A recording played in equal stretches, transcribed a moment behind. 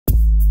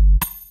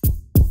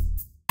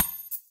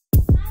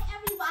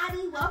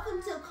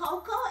Welcome to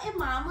Coco and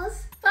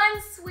Mama's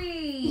Fun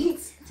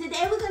Sweets.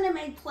 Today we're going to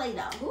make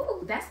Play-Doh.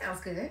 Ooh, that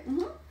sounds good.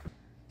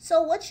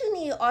 So what you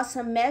need are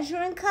some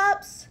measuring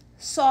cups,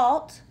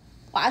 salt,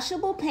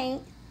 washable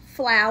paint,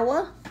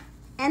 flour,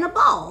 and a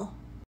bowl.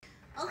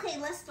 Okay,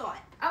 let's start.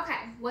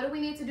 Okay, what do we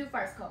need to do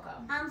first, Coco?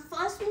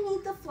 First we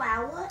need the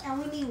flour, and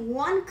we need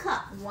 1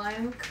 cup.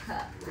 1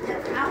 cup.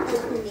 I'll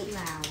open it.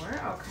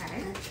 Flour,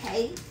 okay.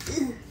 Okay.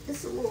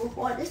 It's a little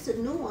hard. It's a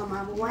new one,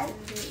 Mama, right?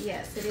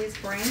 Yes, it is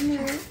brand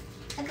new.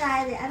 I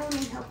got it. I don't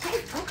need help.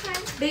 Okay,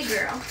 big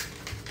girl.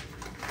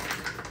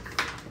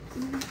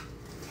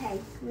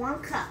 Okay,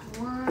 1 cup.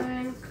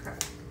 1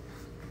 cup.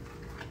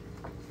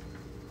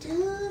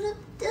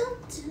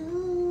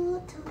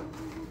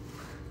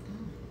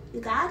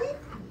 You got it?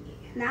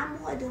 Not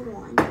more than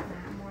 1.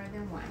 Not more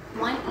than 1.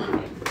 1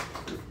 even.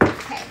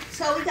 Okay,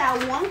 so we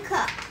got 1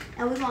 cup,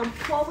 and we're gonna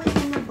pour it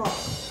in the bowl.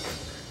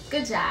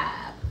 Good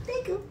job.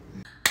 Thank you.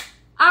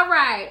 All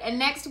right, and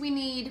next we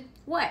need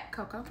what,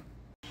 Coco?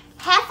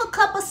 1/2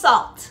 cup of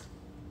salt.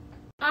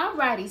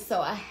 Alrighty,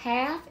 so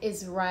 1/2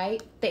 is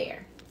right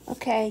there.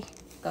 Okay.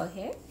 Go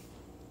ahead.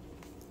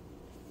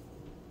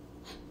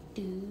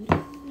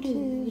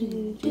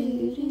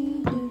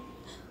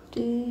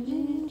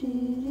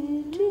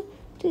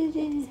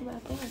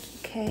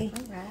 Okay.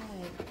 All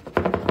right.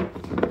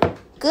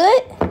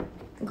 Good?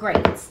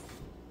 Great.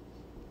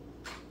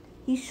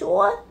 You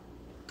sure?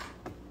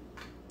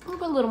 We'll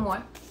put a little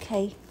more.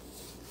 Okay.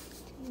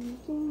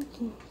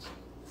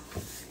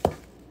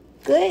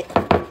 Good?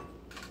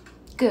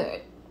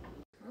 Good.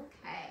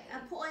 Okay. I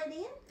pour it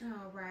in?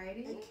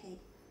 Alrighty. Okay.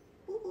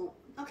 Ooh.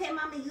 Okay,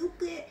 Mama, you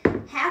get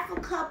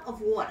 1/2 cup of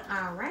water.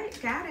 All right,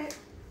 got it.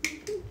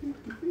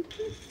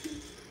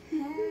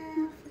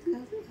 1/2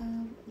 cup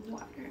of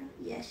water.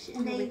 Yes,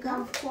 and then you're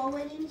going to pour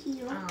it in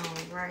here.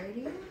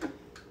 Alrighty.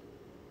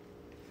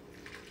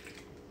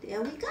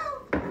 There we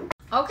go.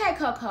 Okay,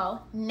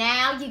 Coco.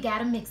 Now you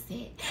gotta mix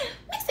it.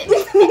 Mix it,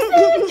 mix it,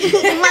 mix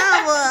it.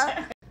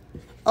 Mama.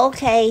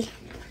 Okay,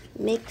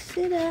 mix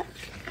it up.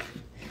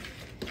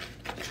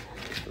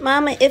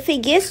 Mama, if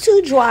it gets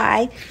too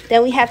dry,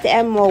 then we have to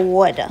add more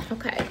water.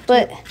 Okay.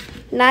 But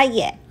not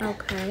yet.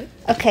 Okay.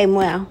 Okay,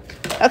 well.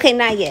 Okay,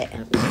 not yet.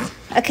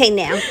 Okay,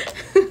 now.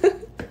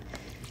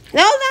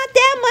 No, not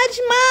that much,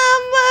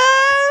 Mama.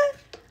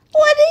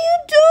 What are you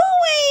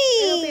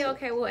doing? It'll be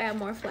okay. We'll add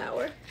more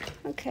flour.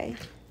 Okay.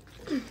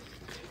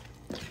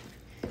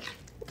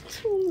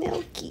 Too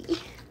milky.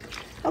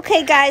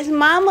 Okay, guys,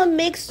 Mama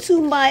mixed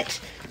too much,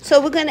 so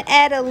we're going to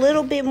add a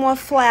little bit more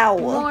flour.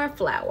 More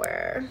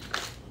flour.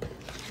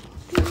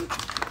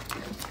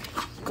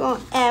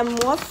 Gonna add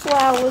more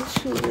flour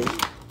to it.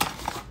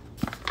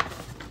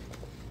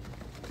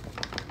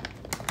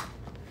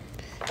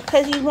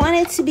 Because you want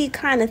it to be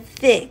kind of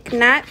thick,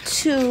 not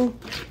too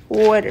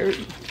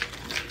watery.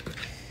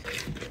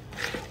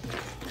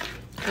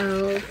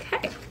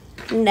 Okay.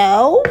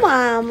 No,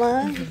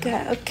 Mama.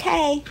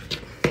 Okay.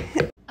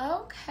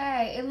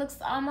 Okay, it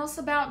looks almost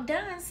about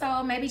done,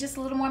 so maybe just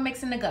a little more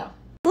mixing to go.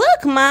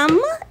 Look,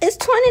 Mama, it's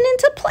turning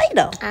into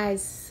Play-Doh. I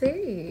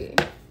see.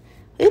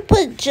 We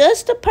put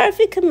just the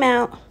perfect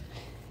amount.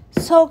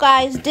 So,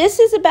 guys, this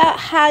is about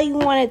how you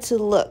want it to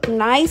look.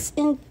 Nice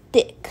and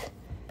thick.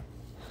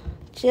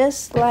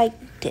 Just like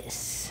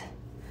this.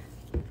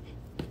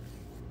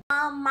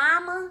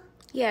 Mama?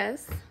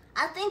 Yes.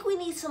 I think we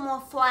need some more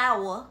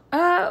flour.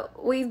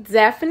 We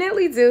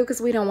definitely do,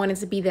 because we don't want it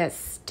to be that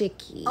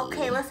sticky.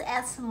 Okay, let's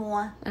add some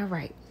more. All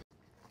right.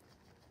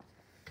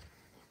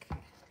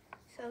 Okay.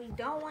 So you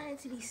don't want it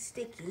to be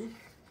sticky.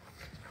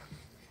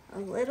 A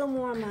little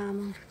more,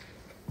 Mama.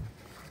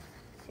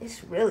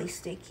 It's really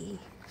sticky.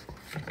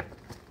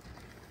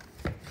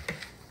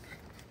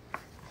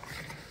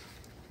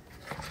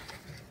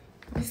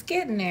 It's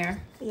getting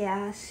there.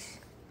 Yes.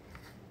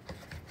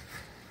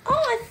 Oh,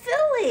 I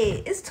feel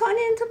it. It's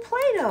turning into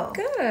Play-Doh.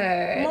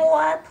 Good.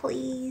 More,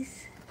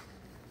 please.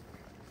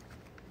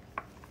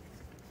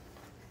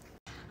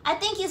 I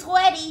think it's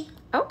ready.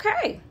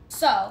 Okay.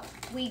 So,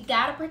 we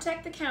gotta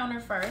protect the counter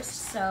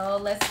first. So,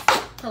 let's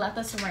pull out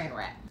the saran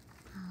wrap.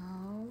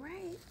 All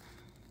right.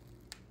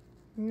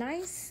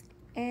 Nice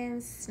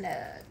and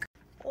snug.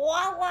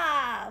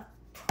 Voila!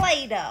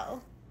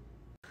 Play-Doh.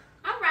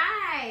 All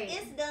right.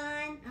 It's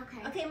done.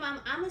 Okay. Okay, Mom,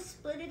 I'm going to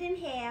split it in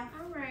half.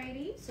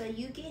 Alrighty. So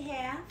you get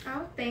half.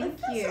 Oh, thank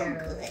That's you. so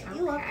good.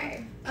 You're welcome.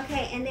 Okay.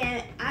 Okay, and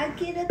then I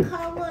get a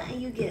color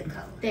and you get a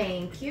color.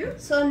 Thank you.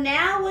 So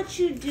now what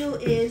you do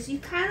is you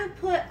kind of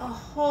put a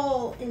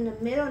hole in the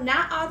middle,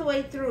 not all the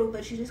way through,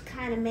 but you just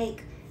kind of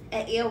make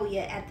an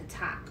area at the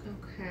top.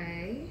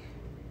 Okay.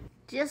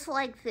 Just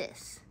like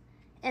this.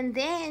 And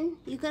then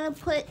you're going to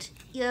put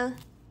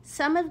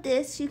some of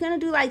this. You're going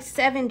to do like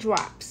 7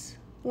 drops.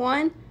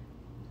 1,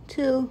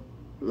 2,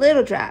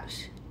 little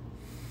drops.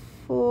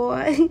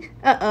 4.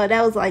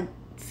 That was like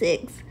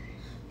 6,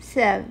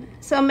 7.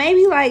 So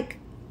maybe like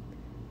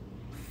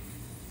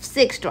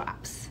 6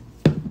 drops.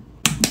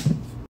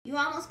 You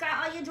almost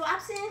got all your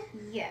drops in?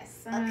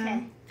 Yes.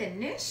 Okay.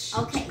 Finish.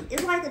 Okay.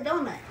 It's like a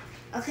donut.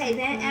 Okay,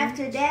 then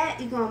after that,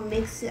 you're going to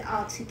mix it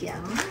all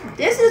together.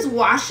 This is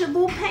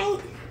washable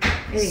paint,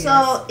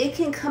 so it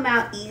can come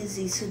out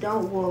easy, so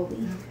don't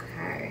worry.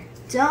 Okay.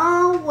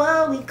 Don't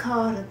worry,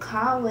 call the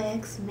car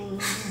wax man.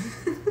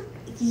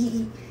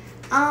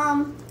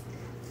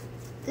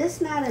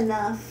 There's not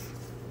enough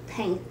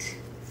paint,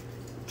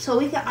 so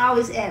we can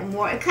always add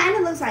more. It kind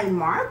of looks like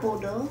marble,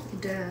 though.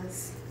 It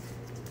does.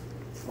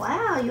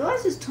 Wow,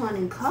 yours is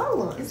turning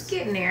colors. It's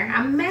getting there.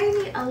 I may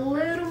need a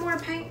little more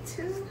paint,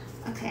 too.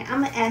 Okay,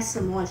 I'm going to add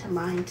some more to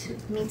mine, too.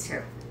 Me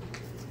too.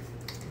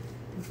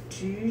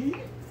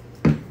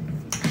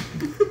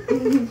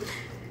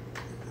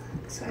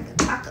 It's like a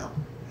taco.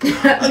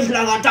 It's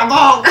like a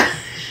taco.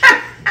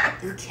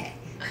 Okay.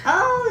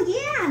 Oh,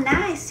 yeah,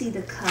 now I see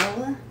the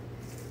color.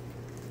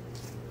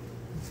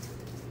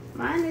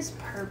 Mine is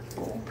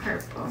purple.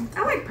 Purple.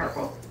 I like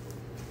purple.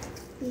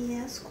 Yeah,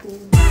 that's cool.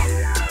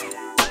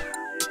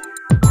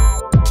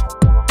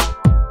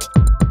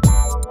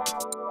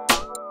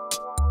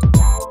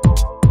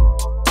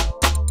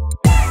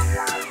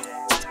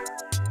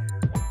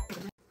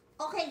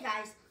 Okay,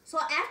 guys. So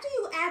after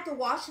you add the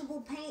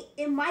washable paint,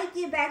 it might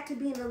get back to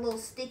being a little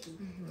sticky.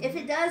 If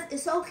it does,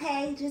 it's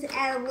okay. Just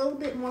add a little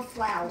bit more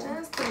flour.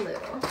 Just a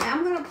little. And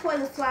I'm gonna pour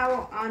the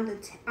flour on the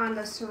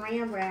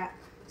saran wrap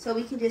so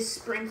we can just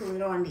sprinkle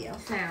it on there.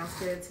 Sounds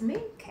good to me.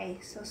 Okay,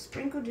 so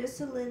sprinkle just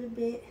a little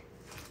bit,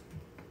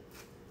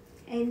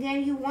 and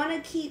then you want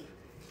to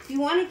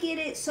get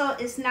it so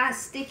it's not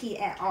sticky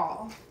at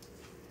all.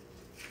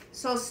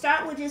 So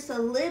start with just a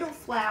little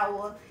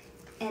flour.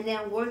 And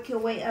then work your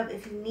way up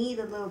if you need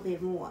a little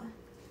bit more,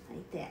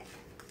 like that.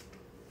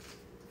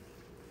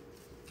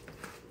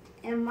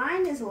 And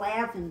mine is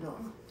lavender.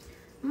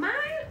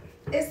 Mine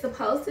is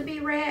supposed to be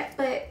red,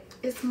 but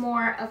it's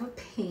more of a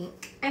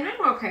pink. And I'm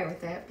okay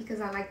with that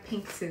because I like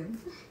pink too.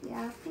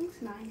 Yeah,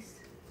 pink's nice.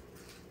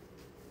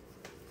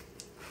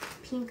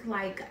 Pink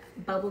like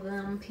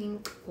bubblegum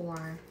pink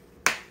or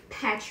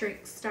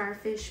Patrick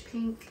starfish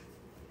pink.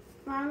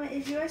 Mama,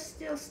 is yours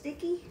still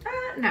sticky?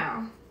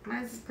 No.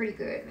 Mine's pretty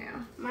good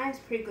now. Mine's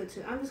pretty good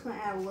too. I'm just going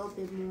to add a little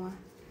bit more.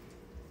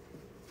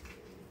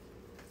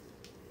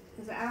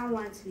 Because I don't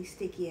want it to be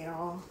sticky at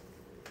all.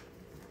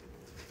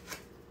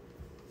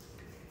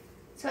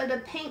 So the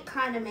pink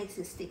kind of makes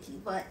it sticky,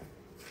 but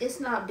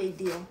it's not a big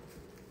deal.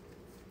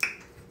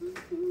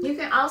 You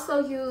can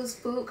also use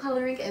food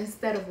coloring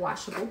instead of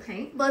washable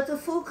paint. But the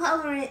food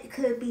coloring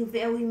could be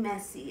very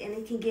messy and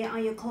it can get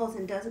on your clothes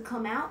and doesn't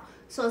come out.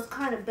 So it's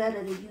kind of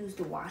better to use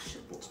the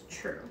washable.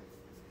 True.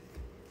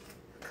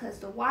 Because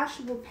the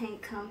washable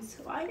paint comes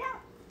right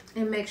out.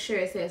 And make sure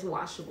it says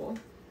washable.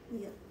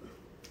 Yep.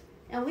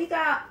 And we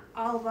got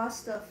all of our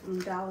stuff from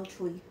Dollar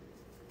Tree.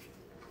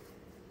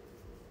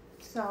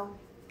 So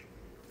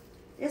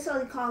this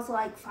only costs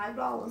like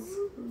 $5.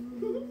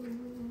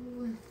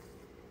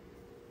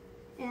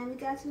 And we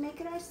got to make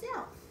it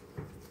ourselves.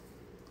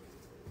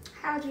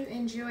 How'd you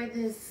enjoy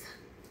this?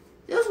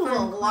 This was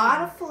a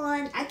lot of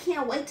fun. I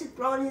can't wait to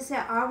throw this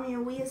at Aubrey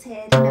and Wia's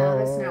head. No,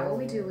 that's not what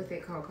we do with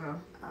it,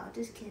 Coco. Oh,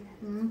 just kidding.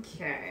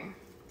 Okay.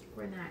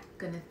 We're not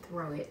going to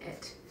throw it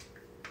at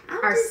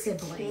I'm our just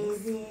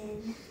siblings.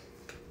 Kidding.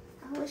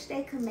 I wish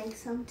they could make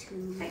some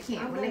too. I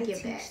can't when they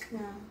get back.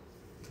 Them.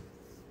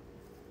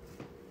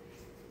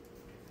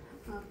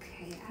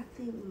 Okay, I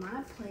think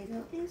my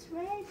Play-Doh is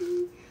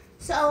ready.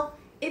 So,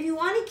 if you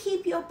want to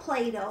keep your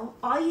Play-Doh,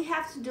 all you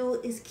have to do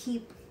is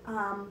keep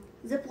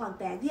Ziploc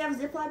bag. Do you have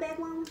a Ziploc bag,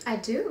 Mama? I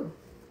do.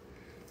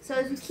 So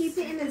if you keep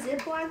it in a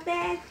Ziploc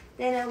bag,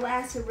 then it'll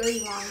last a really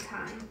long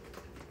time.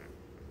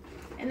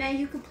 And then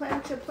you can play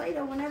with your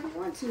Play-Doh whenever you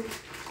want to.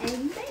 And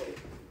you made it.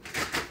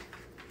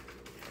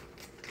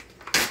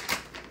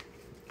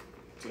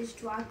 Just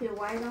drop it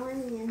right on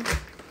in.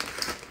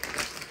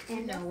 And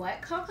you know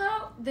what,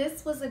 Coco?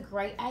 This was a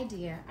great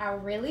idea. I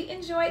really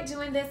enjoyed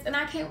doing this, and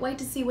I can't wait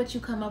to see what you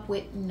come up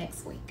with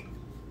next week.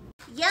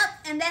 Yep,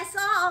 and that's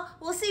all.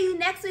 We'll see you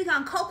next week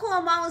on Coco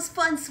and Mama's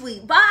Fun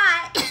Suite.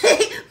 Bye.